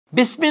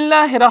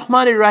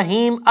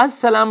Bismillahirrahmanirrahim.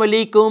 Assalamu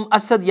alaikum.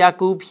 Asad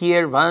Yaqub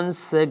here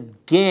once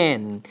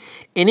again.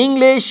 In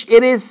English,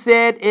 it is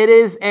said it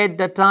is at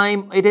the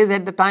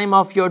time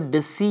of your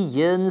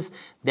decisions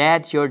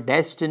that your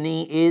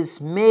destiny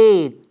is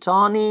made.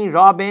 Tony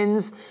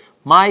Robbins,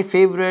 my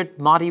favorite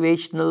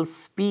motivational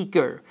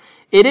speaker.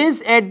 It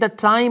is at the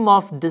time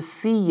of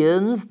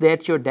decisions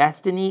that your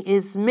destiny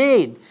is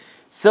made.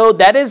 So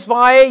that is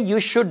why you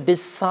should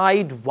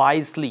decide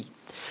wisely.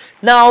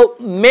 Now,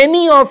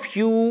 many of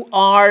you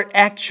are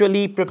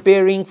actually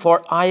preparing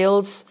for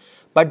Ielts,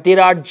 but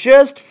there are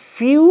just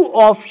few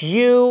of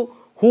you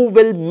who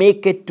will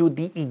make it to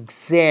the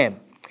exam.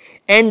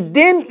 And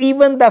then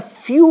even the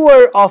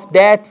fewer of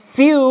that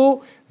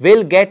few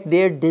will get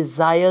their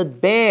desired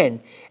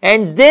band.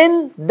 And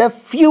then the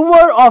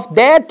fewer of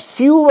that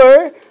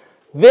fewer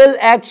will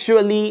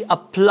actually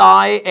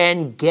apply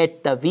and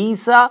get the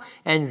visa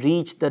and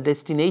reach the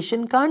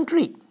destination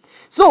country.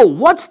 So,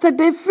 what's the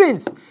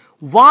difference?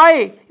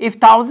 Why, if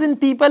 1,000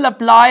 people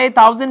apply,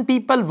 1,000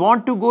 people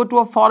want to go to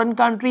a foreign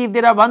country, if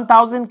there are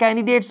 1,000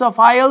 candidates of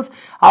Ielts,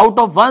 out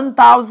of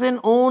 1,000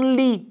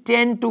 only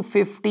 10 to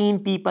 15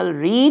 people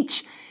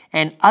reach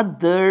and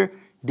other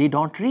they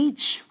don't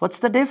reach. What's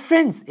the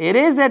difference? It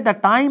is at the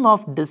time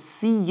of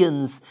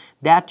decisions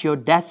that your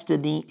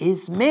destiny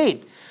is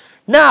made.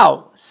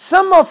 Now,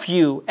 some of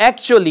you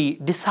actually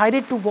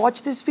decided to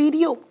watch this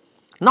video.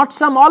 Not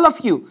some, all of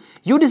you.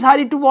 You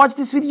decided to watch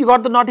this video. You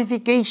got the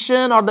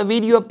notification or the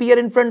video appear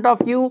in front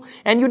of you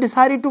and you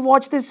decided to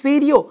watch this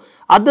video.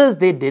 Others,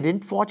 they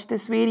didn't watch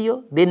this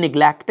video. They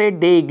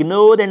neglected, they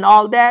ignored and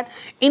all that.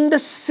 In the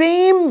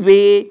same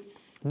way,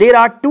 there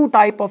are two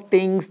types of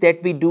things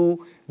that we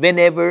do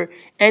whenever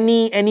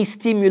any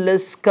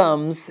stimulus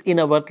comes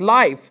in our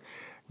life.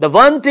 The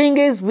one thing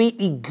is we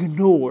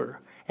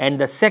ignore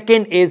and the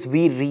second is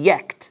we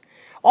react.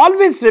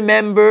 Always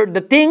remember the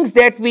things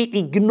that we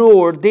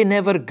ignore, they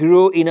never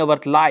grow in our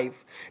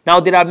life. Now,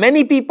 there are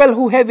many people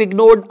who have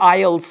ignored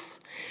Ielts.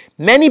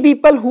 Many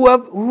people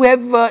who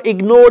have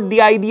ignored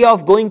the idea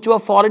of going to a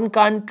foreign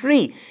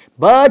country.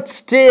 But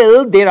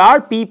still, there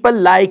are people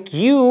like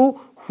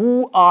you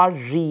who are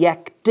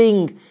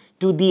reacting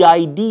to the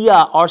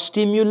idea or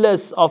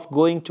stimulus of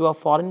going to a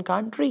foreign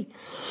country.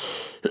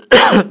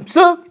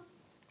 So,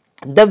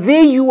 the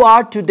way you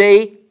are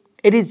today,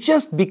 it is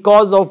just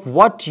because of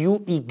what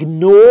you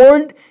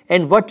ignored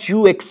and what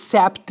you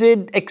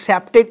accepted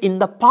in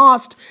the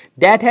past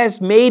that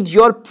has made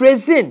your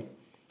present.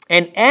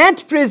 And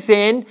at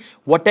present,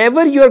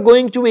 whatever you are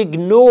going to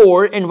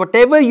ignore and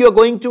whatever you are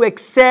going to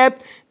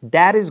accept,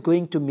 that is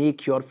going to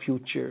make your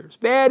future. It's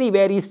very,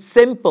 very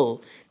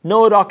simple.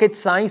 No rocket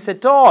science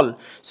at all.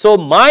 So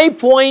my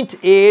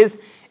point is,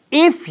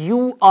 if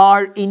you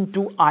are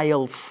into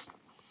Ielts,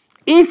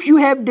 if you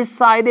have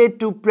decided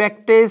to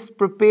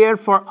prepare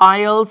for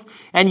Ielts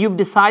and you've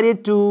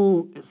decided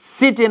to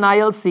sit in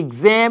Ielts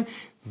exam,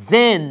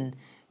 then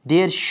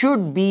there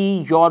should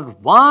be your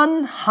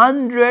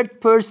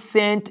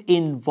 100%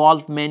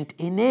 involvement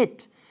in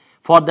it.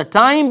 For the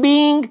time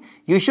being,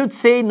 you should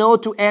say no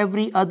to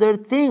every other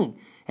thing.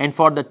 And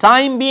for the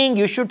time being,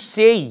 you should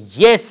say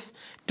yes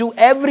to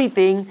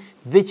everything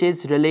which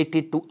is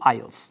related to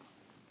Ielts.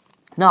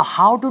 Now,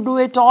 how to do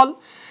it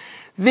all?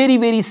 Very,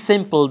 very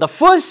simple. The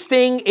first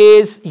thing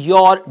is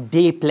your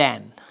day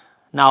plan.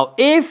 Now,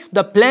 if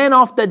the plan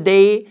of the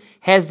day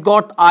has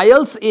got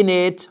Ielts in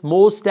it,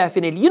 most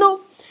definitely,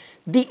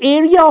 the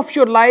area of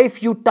your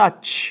life you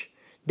touch,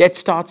 that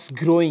starts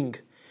growing.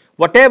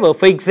 Whatever.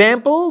 For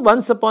example,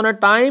 once upon a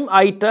time,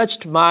 I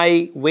touched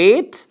my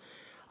weight.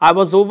 I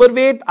was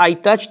overweight. I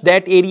touched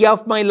that area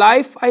of my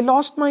life. I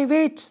lost my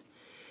weight.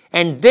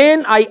 And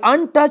then I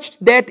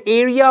untouched that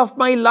area of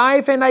my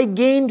life and I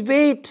gained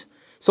weight.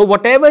 So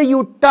whatever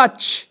you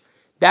touch,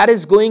 that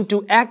is going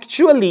to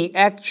actually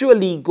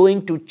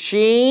going to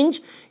change.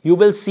 You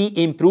will see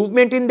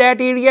improvement in that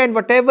area, and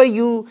whatever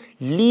you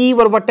leave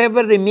or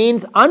whatever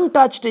remains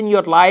untouched in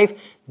your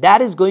life,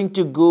 that is going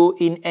to go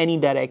in any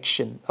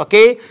direction.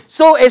 Okay.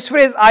 So as far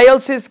as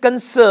Ielts is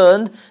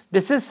concerned,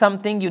 this is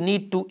something you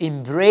need to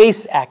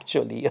embrace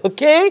actually.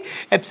 Okay.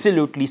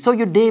 Absolutely. So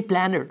your day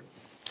planner.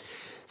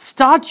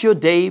 Start your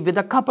day with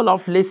a couple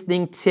of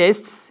listening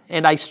tests,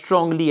 and I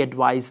strongly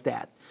advise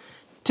that.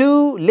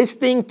 2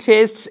 listening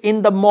tests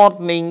in the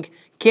morning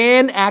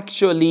can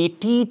actually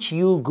teach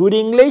you good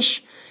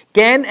English,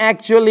 can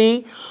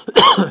actually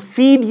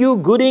feed you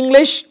good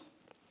English,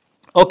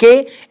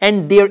 okay,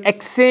 and their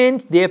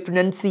accent, their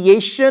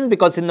pronunciation,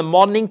 because in the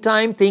morning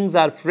time things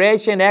are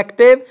fresh and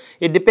active.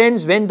 It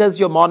depends when does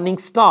your morning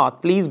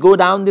start. Please go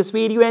down this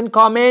video and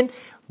comment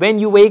when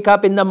you wake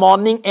up in the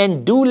morning,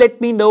 and do let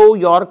me know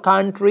your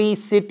country,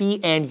 city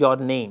and your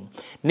name.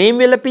 Name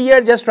will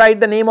appear, just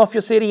write the name of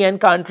your city and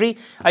country.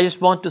 I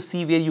just want to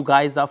see where you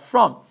guys are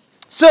from.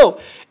 So,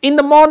 in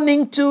the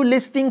morning, 2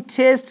 listening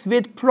tests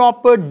with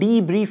proper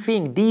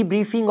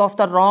debriefing of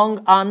the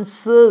wrong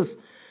answers.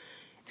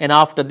 And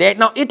after that,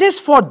 now it is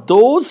for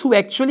those who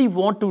actually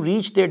want to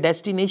reach their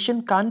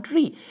destination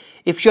country.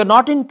 If you're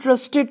not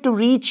interested to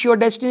reach your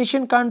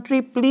destination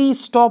country, please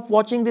stop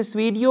watching this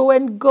video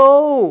and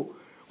go.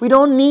 We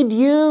don't need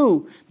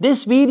you.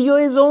 This video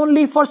is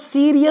only for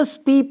serious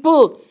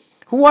people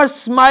who are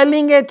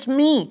smiling at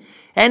me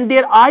and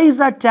their eyes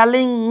are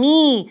telling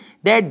me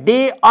that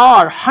they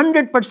are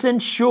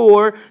 100%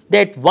 sure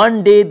that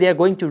one day they are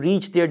going to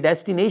reach their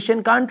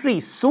destination country.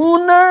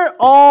 Sooner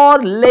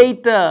or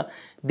later,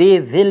 they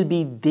will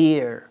be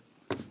there.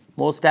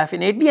 Most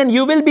definitely. And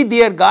you will be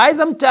there, guys.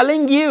 I'm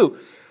telling you.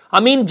 I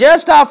mean,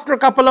 just after a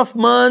couple of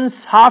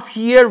months, half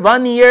year,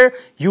 1 year,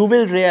 you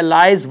will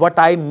realize what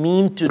I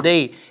mean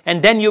today.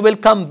 And then you will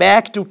come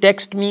back to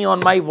text me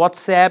on my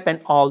WhatsApp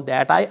and all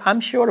that. I'm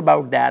sure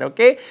about that,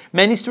 okay?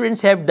 Many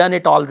students have done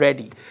it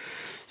already.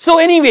 So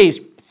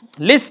anyways,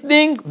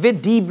 listening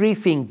with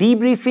debriefing.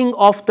 Debriefing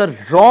of the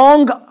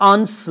wrong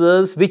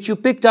answers which you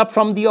picked up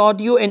from the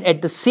audio, and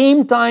at the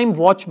same time,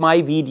 watch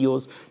my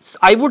videos.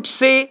 I would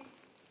say,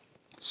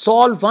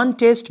 solve one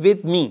test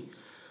with me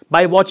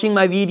by watching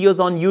my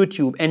videos on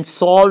YouTube and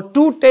solve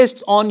 2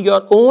 tests on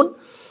your own,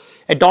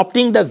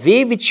 adopting the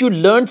way which you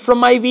learned from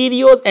my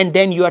videos, and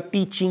then you are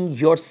teaching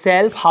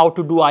yourself how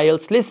to do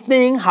IELTS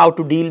listening, how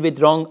to deal with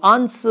wrong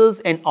answers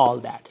and all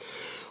that.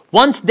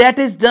 Once that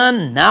is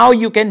done, now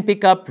you can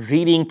pick up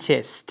reading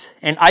test.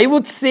 And I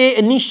would say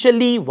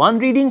initially 1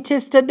 reading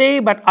test a day,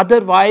 but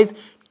otherwise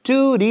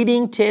 2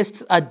 reading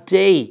tests a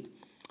day.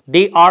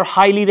 They are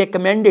highly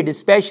recommended,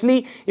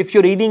 especially if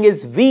your reading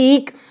is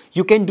weak.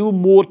 You can do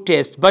more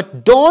tests,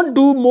 but don't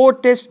do more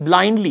tests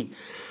blindly.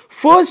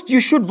 First, you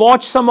should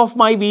watch some of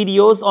my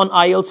videos on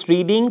IELTS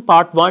reading,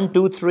 part 1,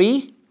 2,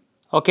 3.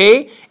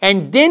 Okay,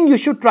 and then you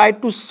should try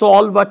to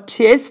solve a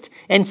test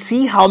and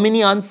see how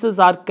many answers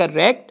are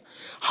correct,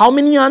 how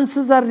many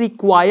answers are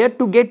required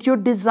to get your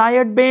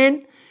desired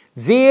band,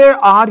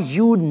 where are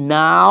you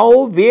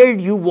now, where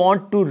you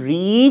want to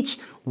reach,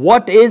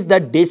 what is the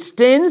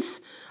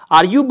distance.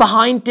 Are you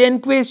behind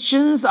 10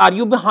 questions? Are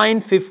you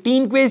behind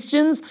 15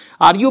 questions?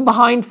 Are you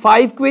behind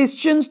 5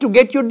 questions to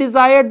get your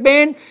desired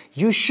band?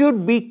 You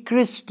should be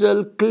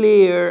crystal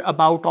clear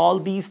about all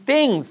these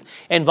things.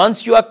 And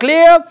once you are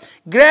clear,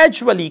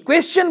 gradually,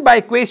 question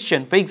by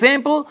question. For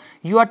example,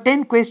 you are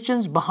 10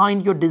 questions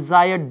behind your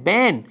desired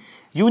band.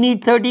 You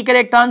need 30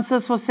 correct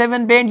answers for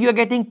 7 band. You are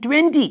getting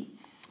 20.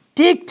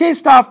 Take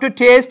test after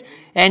test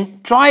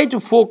and try to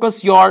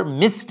focus your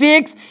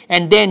mistakes,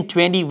 and then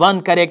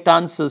 21 correct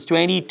answers,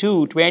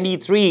 22,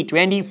 23,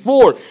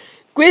 24.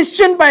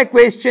 Question by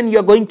question,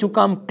 you're going to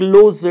come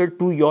closer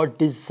to your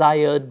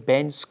desired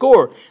band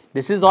score.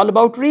 This is all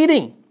about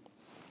reading.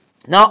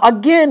 Now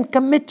again,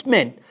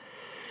 commitment.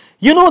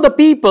 You know, the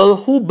people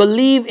who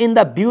believe in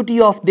the beauty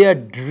of their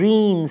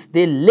dreams,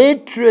 they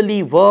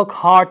literally work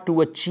hard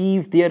to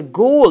achieve their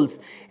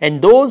goals.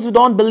 And those who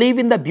don't believe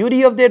in the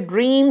beauty of their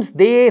dreams,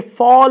 they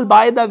fall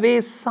by the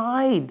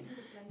wayside.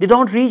 They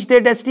don't reach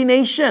their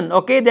destination.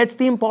 Okay, that's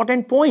the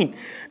important point.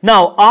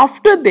 Now,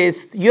 after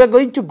this, you are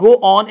going to go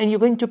on and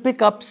you're going to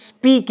pick up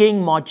speaking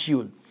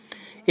module.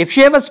 If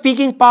you have a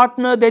speaking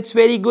partner, that's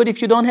very good.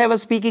 If you don't have a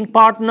speaking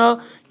partner,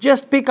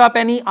 just pick up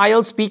any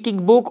IELTS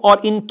speaking book, or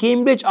in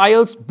Cambridge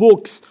IELTS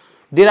books,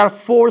 there are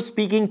 4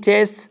 speaking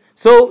tests.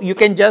 So you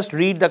can just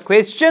read the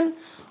question,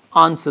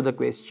 answer the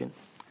question.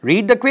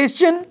 Read the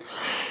question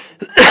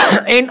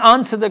and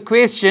answer the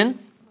question.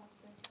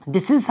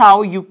 This is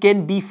how you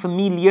can be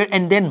familiar.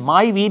 And then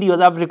my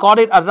videos, I've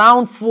recorded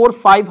around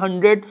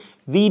 400-500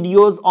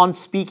 videos on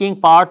speaking,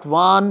 part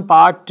 1,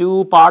 part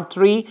 2, part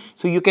 3.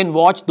 So you can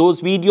watch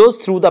those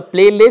videos through the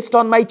playlist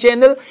on my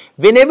channel.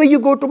 Whenever you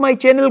go to my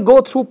channel,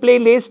 go through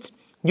playlist.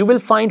 You will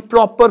find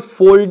proper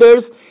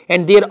folders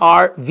and there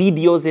are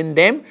videos in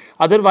them.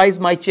 Otherwise,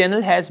 my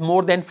channel has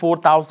more than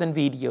 4,000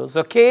 videos.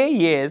 Okay,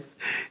 yes.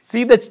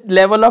 See the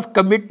level of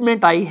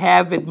commitment I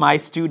have with my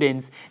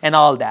students and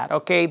all that.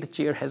 Okay, the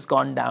chair has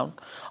gone down.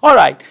 All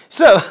right,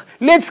 so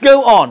let's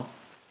go on.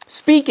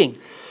 Speaking.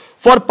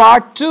 For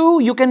part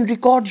 2, you can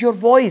record your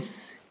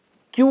voice.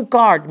 Cue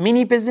card,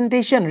 mini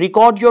presentation,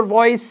 record your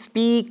voice,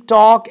 speak,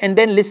 talk, and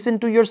then listen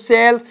to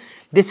yourself.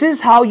 This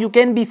is how you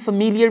can be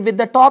familiar with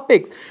the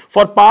topics.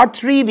 For part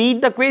 3,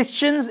 read the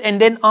questions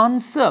and then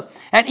answer.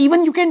 And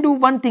even you can do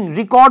one thing,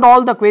 record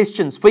all the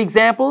questions. For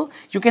example,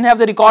 you can have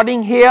the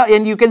recording here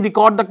and you can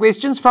record the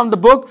questions from the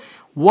book.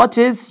 What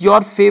is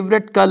your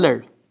favorite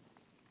color?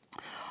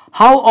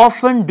 How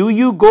often do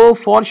you go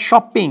for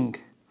shopping?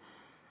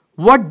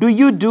 What do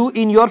you do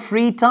in your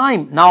free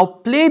time? Now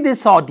play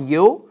this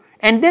audio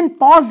and then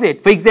pause it.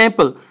 For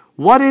example,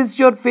 what is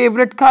your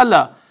favorite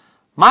color?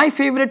 My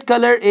favorite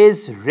color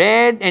is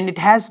red, and it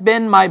has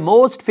been my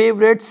most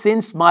favorite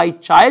since my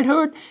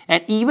childhood,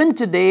 and even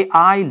today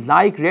I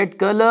like red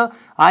color.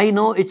 I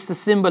know it's a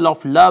symbol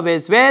of love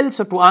as well.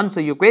 So to answer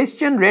your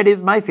question, red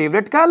is my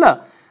favorite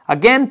color.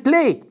 Again,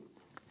 play.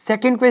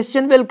 Second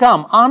question will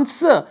come.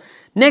 Answer.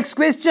 Next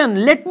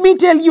question. Let me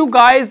tell you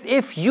guys,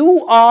 if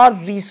you are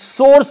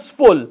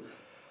resourceful,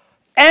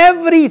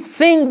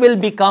 everything will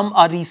become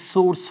a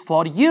resource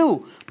for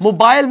you.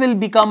 Mobile will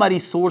become a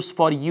resource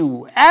for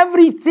you.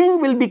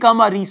 Everything will become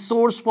a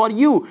resource for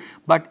you.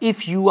 But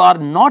if you are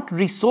not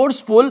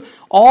resourceful,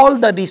 all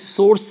the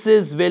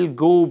resources will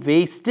go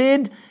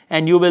wasted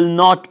and you will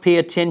not pay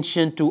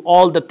attention to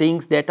all the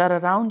things that are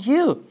around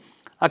you.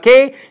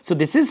 Okay, so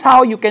this is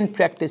how you can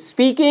practice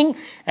speaking.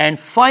 And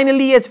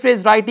finally, as far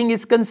as writing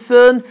is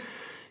concerned,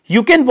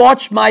 you can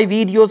watch my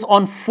videos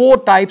on 4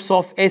 types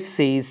of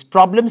essays: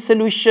 problem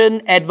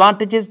solution,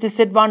 advantages,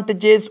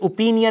 disadvantages,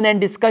 opinion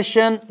and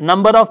discussion,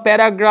 number of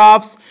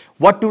paragraphs,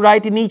 what to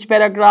write in each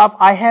paragraph.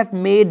 I have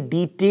made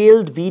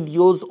detailed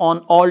videos on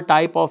all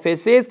type of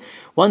essays.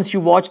 Once you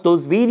watch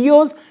those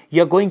videos,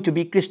 you're going to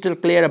be crystal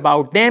clear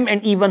about them.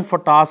 And even for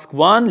task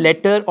 1,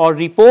 letter or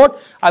report,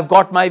 I've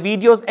got my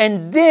videos.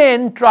 And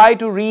then try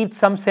to read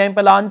some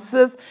sample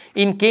answers.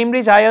 In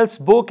Cambridge IELTS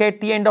book,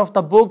 at the end of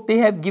the book, they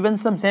have given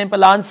some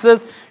sample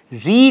answers.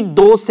 Read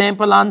those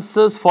sample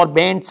answers for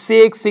band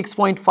 6,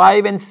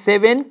 6.5 and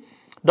 7.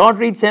 Don't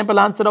read sample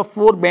answer of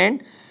 4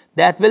 band.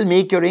 That will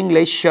make your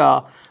English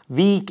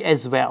weak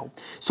as well.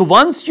 So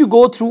once you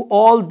go through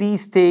all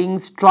these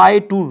things, try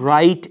to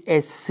write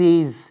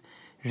essays.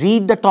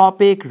 Read the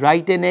topic,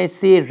 write an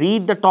essay,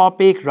 read the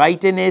topic,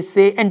 write an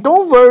essay. And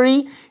don't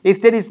worry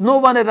if there is no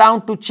one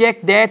around to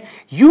check that.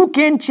 You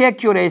can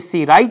check your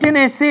essay. Write an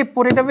essay,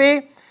 put it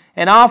away,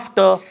 and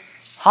after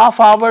half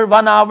hour,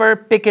 1 hour,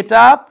 pick it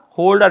up,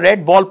 hold a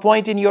red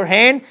ballpoint in your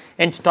hand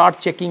and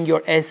start checking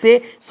your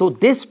essay. So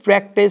this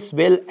practice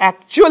will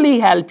actually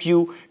help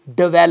you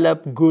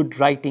develop good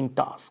writing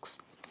tasks.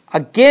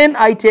 Again,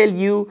 I tell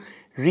you,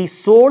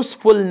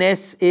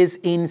 resourcefulness is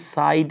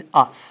inside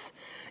us.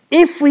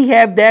 If we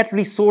have that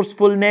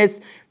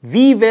resourcefulness,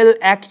 we will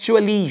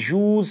actually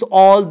use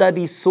all the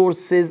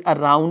resources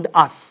around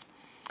us.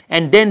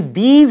 And then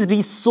these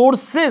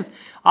resources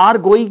are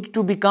going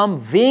to become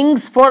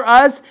wings for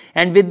us.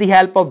 And with the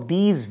help of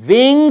these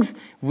wings,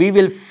 we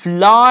will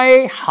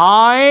fly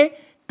high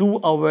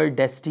to our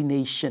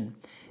destination.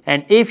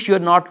 And if you're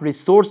not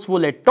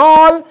resourceful at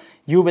all,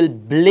 you will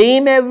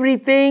blame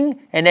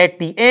everything, and at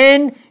the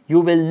end,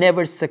 you will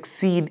never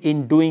succeed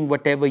in doing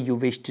whatever you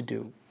wish to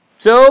do.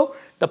 So,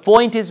 the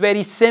point is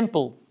very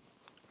simple.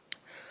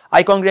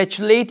 I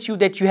congratulate you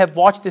that you have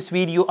watched this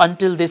video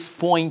until this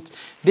point.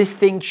 This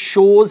thing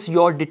shows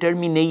your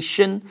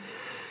determination.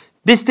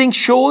 This thing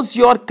shows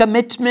your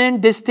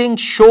commitment. This thing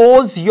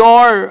shows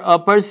your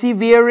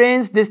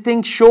perseverance. This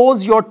thing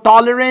shows your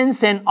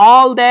tolerance and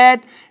all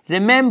that.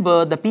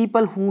 Remember, the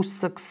people who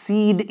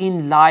succeed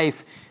in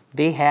life,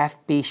 they have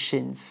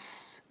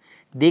patience.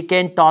 They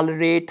can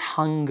tolerate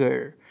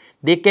hunger.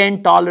 They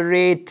can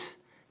tolerate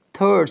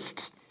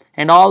thirst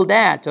and all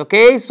that.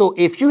 Okay, so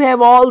if you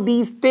have all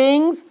these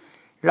things,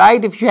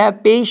 right, if you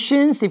have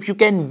patience, if you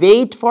can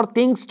wait for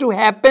things to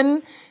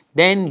happen,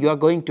 then you are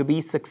going to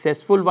be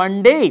successful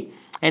one day.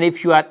 And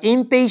if you are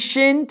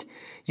impatient,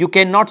 you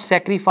cannot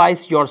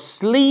sacrifice your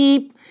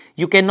sleep,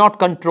 you cannot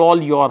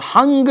control your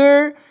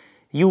hunger,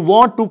 you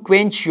want to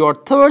quench your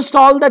thirst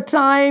all the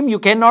time, you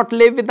cannot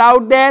live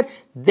without that,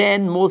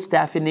 then most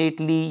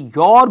definitely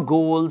your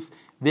goals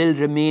will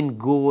remain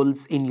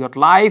goals in your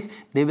life.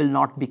 They will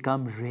not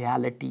become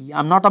reality.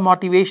 I'm not a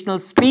motivational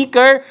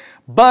speaker,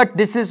 but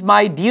this is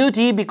my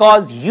duty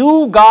because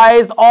you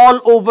guys all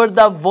over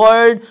the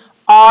world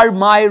are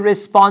my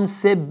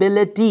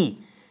responsibility.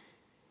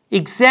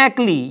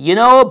 Exactly, you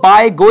know,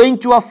 by going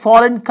to a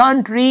foreign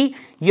country,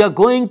 you're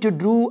going to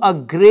do a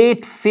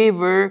great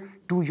favor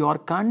to your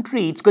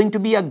country. It's going to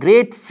be a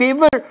great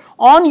favor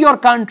on your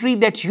country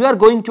that you are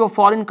going to a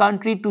foreign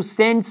country to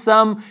send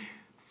some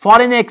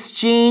foreign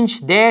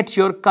exchange that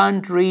your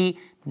country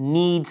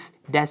needs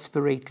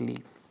desperately.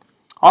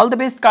 All the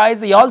best,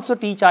 guys. I also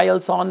teach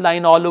IELTS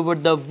online all over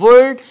the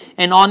world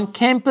and on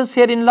campus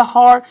here in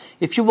Lahore.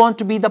 If you want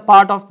to be the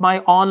part of my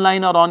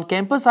online or on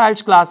campus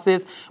IELTS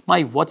classes,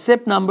 my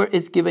WhatsApp number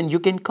is given. You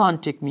can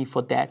contact me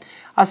for that.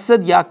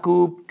 Asad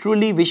Yaqub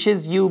truly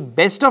wishes you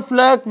best of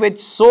luck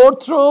with sore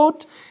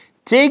throat.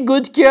 Take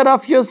good care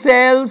of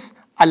yourselves.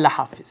 Allah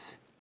Hafiz.